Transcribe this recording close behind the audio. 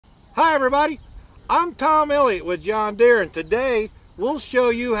Hi everybody, I'm Tom Elliott with John Deere, and today we'll show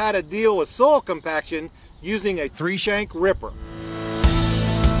you how to deal with soil compaction using a 3-shank ripper.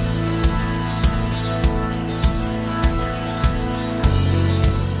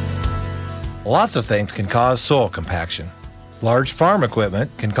 Lots of things can cause soil compaction. Large farm equipment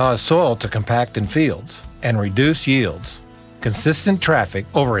can cause soil to compact in fields and reduce yields. Consistent traffic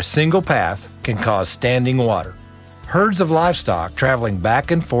over a single path can cause standing water. Herds of livestock traveling back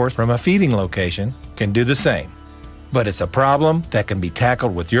and forth from a feeding location can do the same. But it's a problem that can be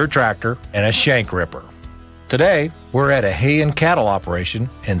tackled with your tractor and a shank ripper. Today, we're at a hay and cattle operation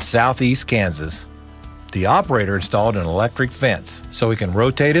in southeast Kansas. The operator installed an electric fence so he can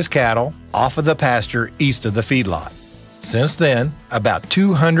rotate his cattle off of the pasture east of the feedlot. Since then, about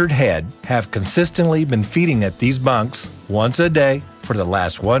 200 head have consistently been feeding at these bunks once a day for the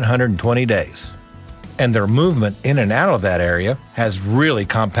last 120 days. And their movement in and out of that area has really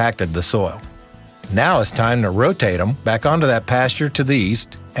compacted the soil. Now it's time to rotate them back onto that pasture to the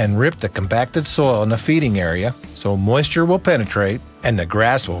east and rip the compacted soil in the feeding area so moisture will penetrate and the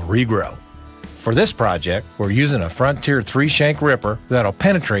grass will regrow. For this project, we're using a Frontier 3-shank ripper that'll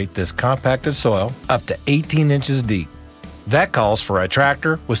penetrate this compacted soil up to 18 inches deep. That calls for a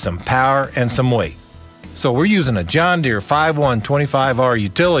tractor with some power and some weight. So we're using a John Deere 5125R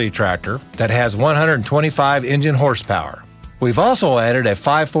utility tractor that has 125 engine horsepower. We've also added a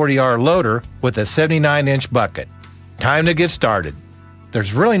 540R loader with a 79-inch bucket. Time to get started.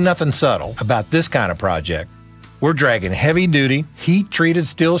 There's really nothing subtle about this kind of project. We're dragging heavy-duty, heat-treated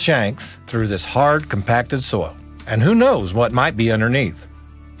steel shanks through this hard, compacted soil. And who knows what might be underneath.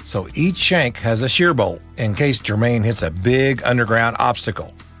 So each shank has a shear bolt in case Jermaine hits a big underground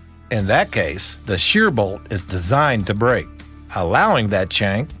obstacle. In that case, the shear bolt is designed to break, allowing that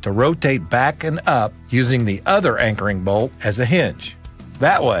shank to rotate back and up using the other anchoring bolt as a hinge.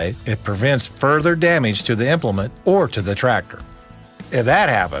 That way, it prevents further damage to the implement or to the tractor. If that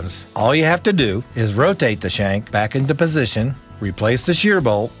happens, all you have to do is rotate the shank back into position, replace the shear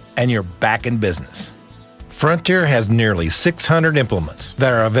bolt, and you're back in business. Frontier has nearly 600 implements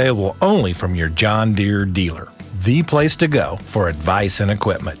that are available only from your John Deere dealer, the place to go for advice and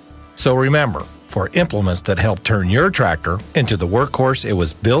equipment. So remember, for implements that help turn your tractor into the workhorse it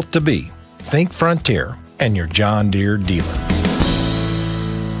was built to be, think Frontier and your John Deere dealer.